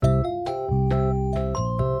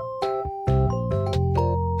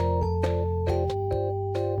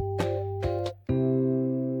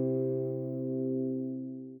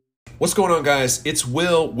What's going on, guys? It's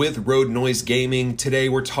Will with Road Noise Gaming. Today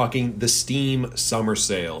we're talking the Steam Summer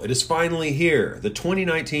Sale. It is finally here. The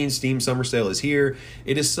 2019 Steam Summer Sale is here.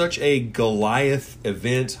 It is such a Goliath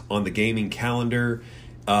event on the gaming calendar.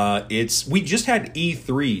 We just had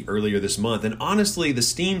E3 earlier this month, and honestly, the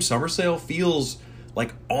Steam Summer Sale feels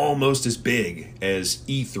like almost as big as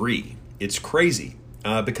E3. It's crazy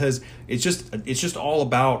because it's just all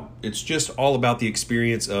about the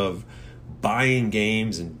experience of buying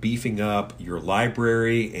games and beefing up your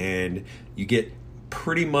library, and you get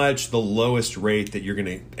pretty much the lowest rate that you're going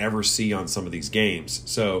to ever see on some of these games.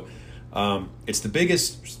 So it's the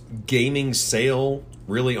biggest gaming sale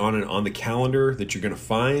really on the calendar that you're going to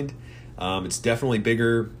find. It's definitely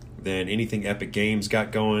bigger than anything Epic Games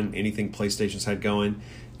got going, anything PlayStation's had going,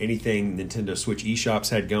 anything Nintendo Switch eShops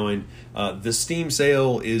had going. The Steam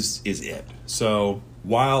sale is it. So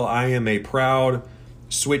while I am a proud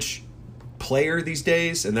Switch player these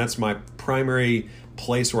days, and that's my primary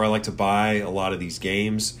place where I like to buy a lot of these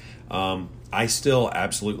games, I still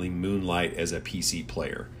absolutely moonlight as a PC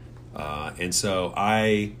player. And so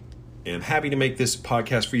I am happy to make this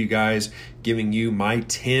podcast for you guys, giving you my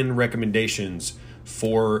 10 recommendations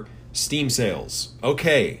for Steam sales.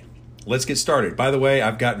 Okay, let's get started. By the way,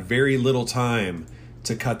 I've got very little time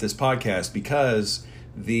to cut this podcast because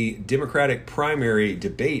the Democratic primary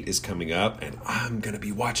debate is coming up, and I'm going to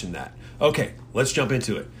be watching that. Okay, let's jump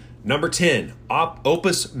into it. Number 10,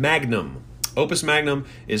 Opus Magnum. Opus Magnum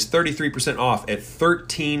is 33% off at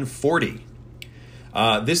 $13.40.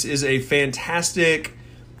 This is a fantastic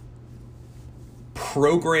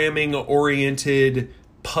programming-oriented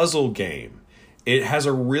puzzle game. It has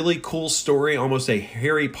a really cool story, almost a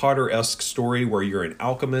Harry Potter-esque story where you're an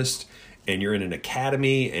alchemist and you're in an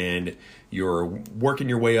academy and you're working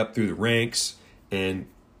your way up through the ranks, and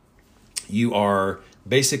you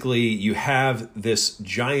have this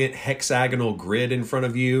giant hexagonal grid in front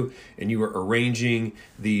of you, and you are arranging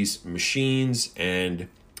these machines and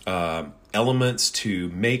elements to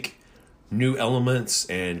make new elements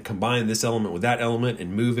and combine this element with that element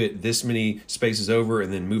and move it this many spaces over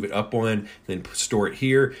and then move it up one, then store it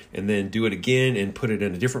here and then do it again and put it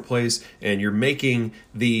in a different place. And you're making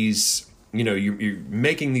these, you're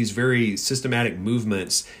making these very systematic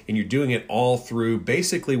movements, and you're doing it all through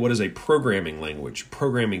basically what is a programming language,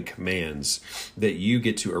 programming commands that you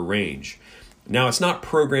get to arrange. Now, it's not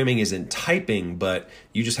programming as in typing, but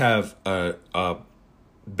you just have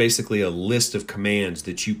basically a list of commands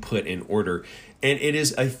that you put in order. And it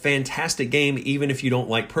is a fantastic game, even if you don't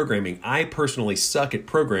like programming. I personally suck at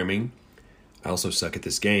programming. I also suck at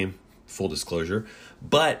this game, full disclosure.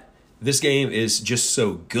 But this game is just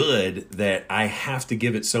so good that I have to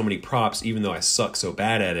give it so many props, even though I suck so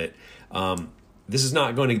bad at it. This is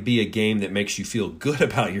not going to be a game that makes you feel good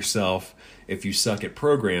about yourself if you suck at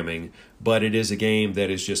programming, but it is a game that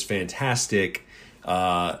is just fantastic.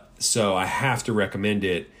 So I have to recommend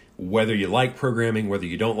it, whether you like programming, whether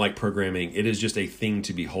you don't like programming. It is just a thing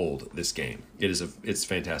to behold, this game. It's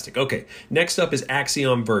fantastic. Okay, next up is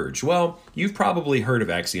Axiom Verge. Well, you've probably heard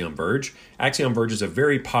of Axiom Verge. Axiom Verge is a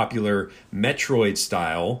very popular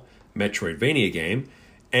Metroid-style Metroidvania game,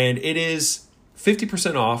 and it is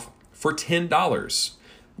 50% off for $10.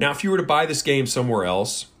 Now, if you were to buy this game somewhere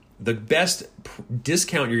else, the best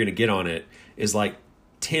discount you're going to get on it is like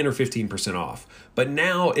 10 or 15% off. But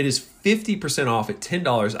now it is 50% off at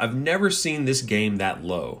 $10. I've never seen this game that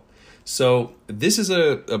low. So this is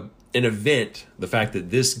an event, the fact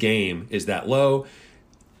that this game is that low.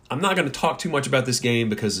 I'm not going to talk too much about this game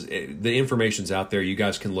because the information's out there. You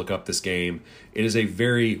guys can look up this game. It is a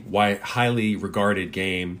very highly regarded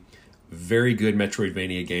game, very good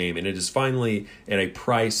Metroidvania game, and it is finally at a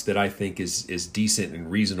price that I think is decent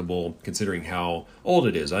and reasonable considering how old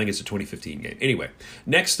it is. I think it's a 2015 game. Anyway,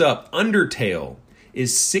 next up, Undertale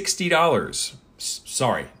is $60.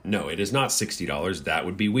 Sorry, no, it is not $60. That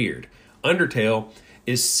would be weird. Undertale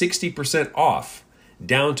is 60% off,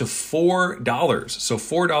 down to $4. So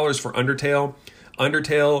 $4 for Undertale.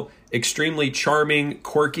 Undertale, extremely charming,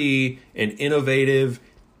 quirky, and innovative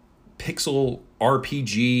pixel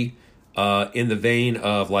RPG in the vein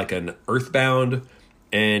of like an Earthbound,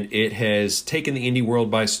 and it has taken the indie world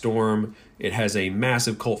by storm. It has a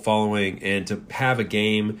massive cult following, and to have a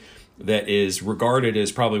game that is regarded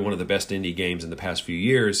as probably one of the best indie games in the past few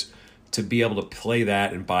years, to be able to play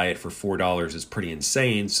that and buy it for $4 is pretty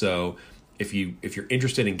insane. So if you're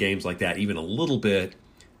interested in games like that even a little bit,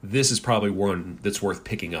 this is probably one that's worth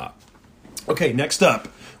picking up. Okay, next up,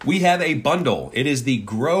 we have a bundle. It is the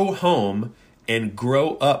Grow Home and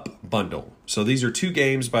Grow Up bundle. So these are two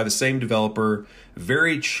games by the same developer,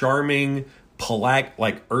 very charming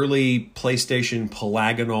like early PlayStation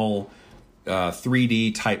polygonal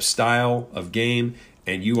 3D type style of game,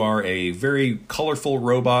 and you are a very colorful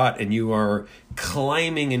robot, and you are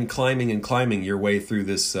climbing and climbing and climbing your way through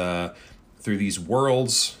this through these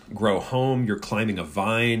worlds. Grow home. You're climbing a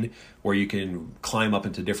vine where you can climb up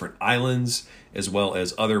into different islands, as well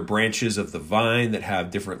as other branches of the vine that have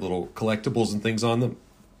different little collectibles and things on them.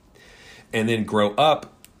 And then grow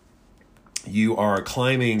up. You are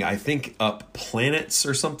climbing, I think, up planets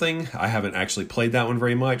or something. I haven't actually played that one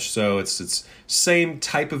very much, so it's same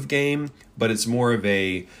type of game, but it's more of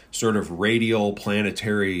a sort of radial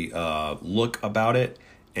planetary look about it.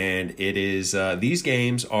 And it is these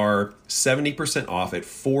games are 70% off at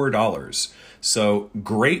 $4. So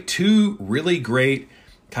great, two really great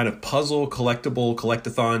kind of puzzle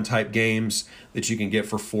collectathon type games that you can get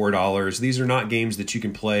for $4. These are not games that you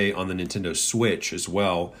can play on the Nintendo Switch as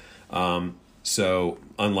well. So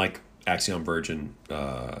unlike Axiom Verge and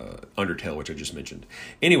Undertale, which I just mentioned.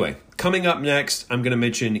 Anyway, coming up next, I'm going to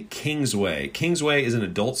mention Kingsway. Kingsway is an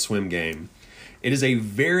Adult Swim game. It is a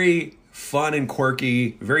very fun and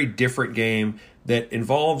quirky, very different game that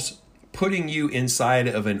involves putting you inside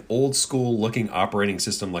of an old school looking operating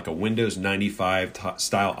system, like a Windows 95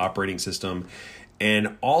 style operating system.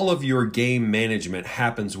 And all of your game management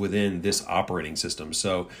happens within this operating system.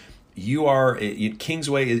 So you are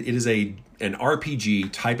Kingsway. It is an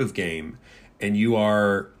RPG type of game, and you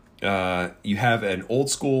are you have an old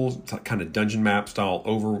school kind of dungeon map style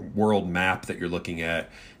overworld map that you're looking at.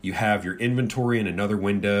 You have your inventory in another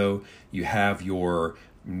window. You have your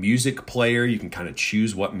music player. You can kind of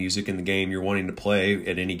choose what music in the game you're wanting to play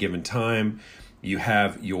at any given time. You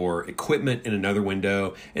have your equipment in another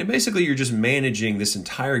window. And basically you're just managing this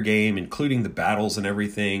entire game, including the battles and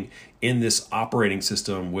everything, in this operating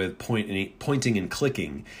system with pointing and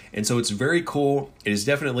clicking. And so it's very cool. It is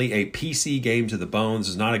definitely a PC game to the bones.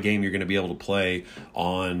 It's not a game you're going to be able to play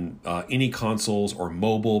on any consoles or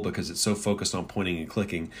mobile because it's so focused on pointing and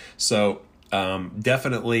clicking. So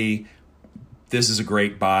definitely this is a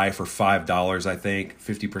great buy for $5, I think,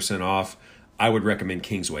 50% off. I would recommend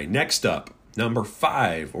Kingsway. Next up, number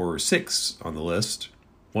 5 or 6 on the list,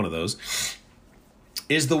 one of those,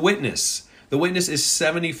 is The Witness. The Witness is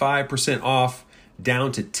 75% off,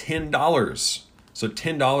 down to $10. So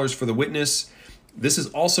 $10 for The Witness. This is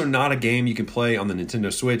also not a game you can play on the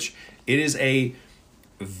Nintendo Switch. It is a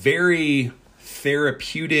very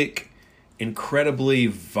therapeutic, incredibly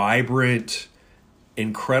vibrant,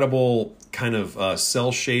 incredible kind of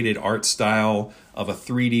cel-shaded art style of a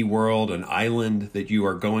 3D world, an island that you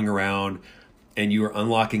are going around and you are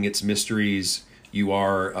unlocking its mysteries. You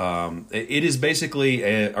are, it is basically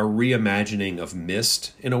a reimagining of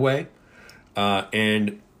Myst in a way.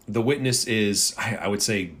 And The Witness is, I would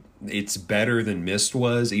say it's better than Myst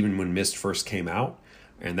was, even when Myst first came out.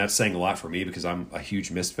 And that's saying a lot for me because I'm a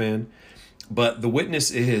huge Myst fan. But The Witness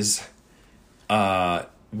is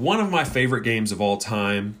one of my favorite games of all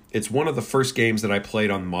time. It's one of the first games that I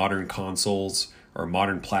played on modern consoles or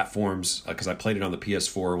modern platforms because I played it on the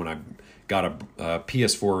PS4 when I got a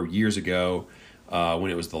PS4 years ago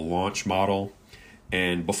when it was the launch model.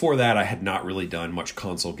 And before that, I had not really done much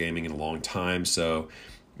console gaming in a long time. So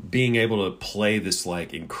being able to play this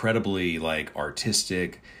like incredibly like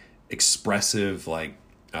artistic, expressive, like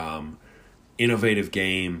innovative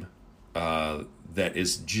game that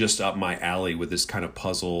is just up my alley with this kind of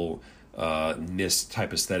puzzle NIST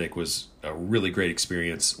type aesthetic was a really great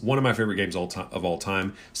experience. One of my favorite games of all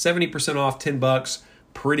time. 70% off, $10.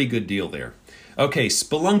 Pretty good deal there. Okay,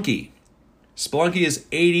 Spelunky. Spelunky is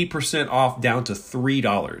 80% off, down to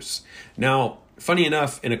 $3. Now, funny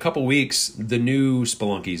enough, in a couple weeks, the new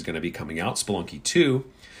Spelunky is going to be coming out, Spelunky 2.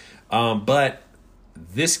 But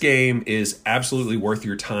this game is absolutely worth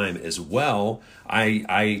your time as well.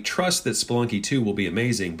 I trust that Spelunky 2 will be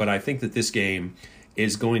amazing, but I think that this game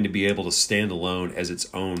is going to be able to stand alone as its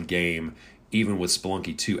own game, even with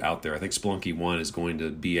Spelunky 2 out there. I think Spelunky 1 is going to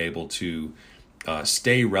be able to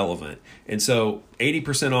stay relevant. And so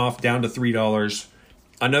 80% off, down to $3.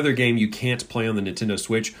 Another game you can't play on the Nintendo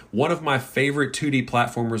Switch. One of my favorite 2D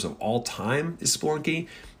platformers of all time is Spelunky.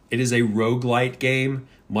 It is a roguelite game,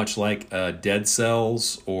 much like Dead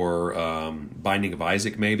Cells or Binding of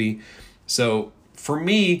Isaac, maybe. So for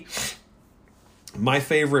me, my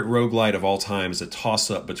favorite roguelite of all time is a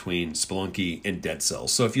toss-up between Spelunky and Dead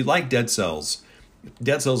Cells. So if you like Dead Cells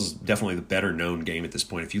is definitely the better known game at this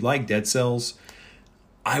point. If you like Dead Cells,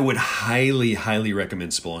 I would highly, highly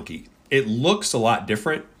recommend Spelunky. It looks a lot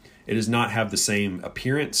different. It does not have the same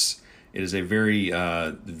appearance. It is a very,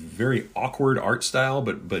 very awkward art style,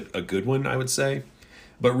 but a good one, I would say.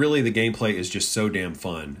 But really, the gameplay is just so damn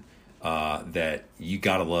fun. that you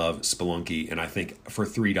gotta love Spelunky, and I think for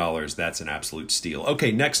 $3 that's an absolute steal.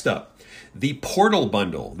 Okay, next up, the Portal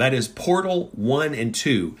bundle. That is Portal 1 and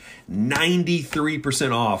 2,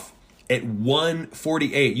 93% off at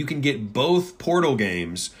 $148. You can get both Portal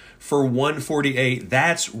games for $148.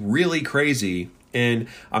 That's really crazy. And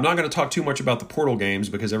I'm not going to talk too much about the Portal games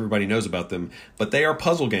because everybody knows about them, but they are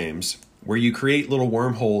puzzle games where you create little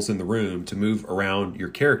wormholes in the room to move around your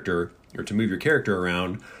character, or to move your character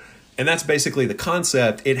around. And that's basically the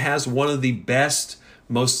concept. It has one of the best,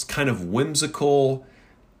 most kind of whimsical,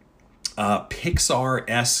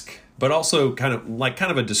 Pixar-esque, but also kind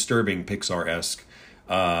of a disturbing Pixar-esque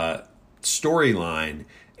storyline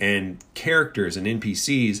and characters and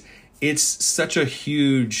NPCs. It's such a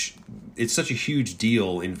huge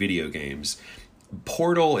deal in video games.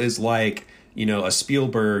 Portal is like, a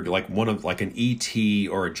Spielberg, like an E.T.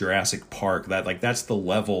 or a Jurassic Park. That's the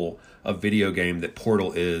level of video game that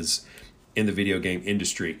Portal is in the video game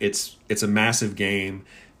industry. It's a massive game.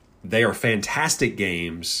 They are fantastic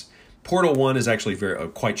games. Portal 1 is actually a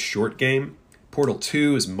quite short game. Portal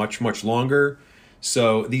 2 is much, much longer.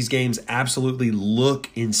 So these games absolutely look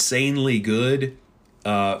insanely good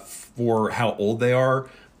for how old they are.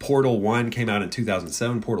 Portal 1 came out in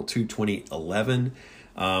 2007, Portal 2 2011.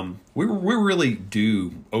 We're really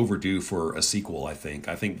overdue for a sequel, I think.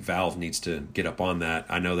 I think Valve needs to get up on that.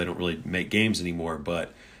 I know they don't really make games anymore,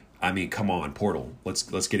 but I mean, come on, Portal.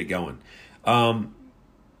 Let's get it going.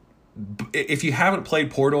 If you haven't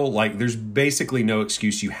played Portal, there's basically no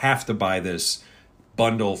excuse. You have to buy this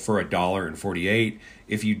bundle for $1.48.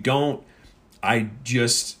 If you don't,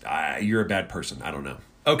 you're a bad person. I don't know.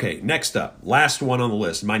 Okay, next up, last one on the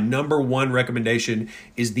list. My number one recommendation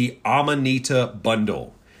is the Amanita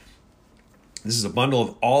bundle. This is a bundle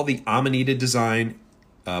of all the Amanita design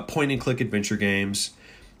point-and-click adventure games.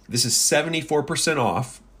 This is 74%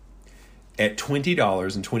 off at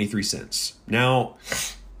 $20.23. Now,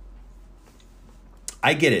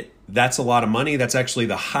 I get it. That's a lot of money. That's actually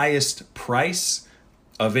the highest price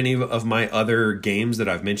of any of my other games that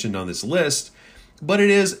I've mentioned on this list, but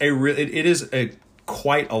it is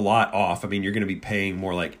quite a lot off. I mean, you're going to be paying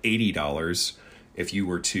more like $80 if you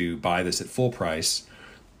were to buy this at full price.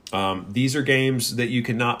 These are games that you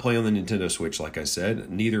cannot play on the Nintendo Switch, like I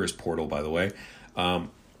said. Neither is Portal, by the way.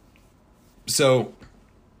 So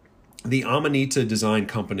the Amanita Design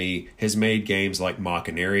Company has made games like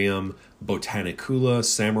Machinarium, Botanicula,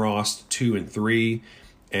 Samorost 2 and 3,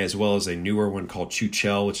 as well as a newer one called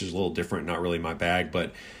Chuchel, which is a little different, not really my bag.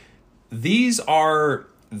 But these are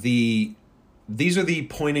the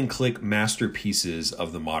point-and-click masterpieces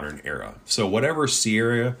of the modern era. So whatever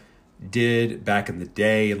Sierra did back in the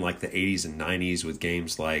day in like the 80s and 90s with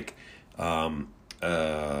games like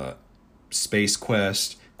Space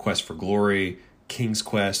Quest, Quest for Glory, King's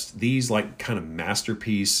Quest, these like kind of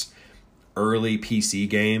masterpiece early PC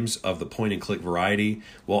games of the point-and-click variety.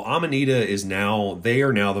 Well, Amanita they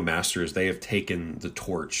are now the masters. They have taken the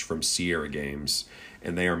torch from Sierra Games,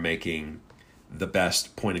 and they are making the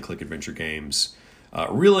best point-and-click adventure games,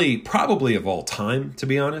 really probably of all time, to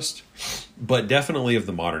be honest, but definitely of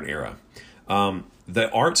the modern era. The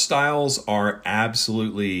art styles are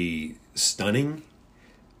absolutely stunning.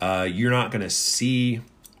 You're not going to see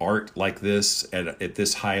art like this at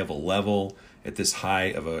this high of a level, at this high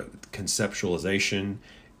of a conceptualization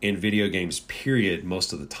in video games, period,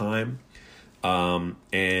 most of the time.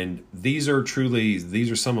 And these are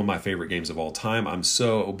some of my favorite games of all time. I'm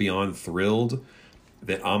so beyond thrilled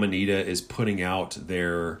that Amanita is putting out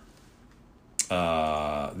they're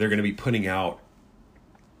going to be putting out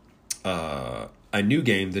a new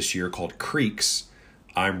game this year called Creeks.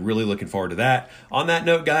 I'm really looking forward to that. On that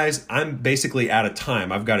note, guys, I'm basically out of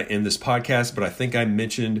time. I've got to end this podcast, but I think I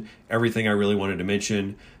mentioned everything I really wanted to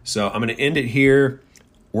mention. So I'm going to end it here.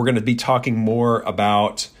 We're going to be talking more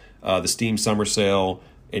about the Steam Summer Sale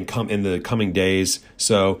in the coming days.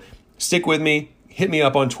 So stick with me. Hit me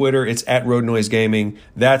up on Twitter. It's @RoadNoiseGaming.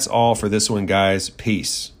 That's all for this one, guys.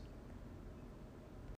 Peace.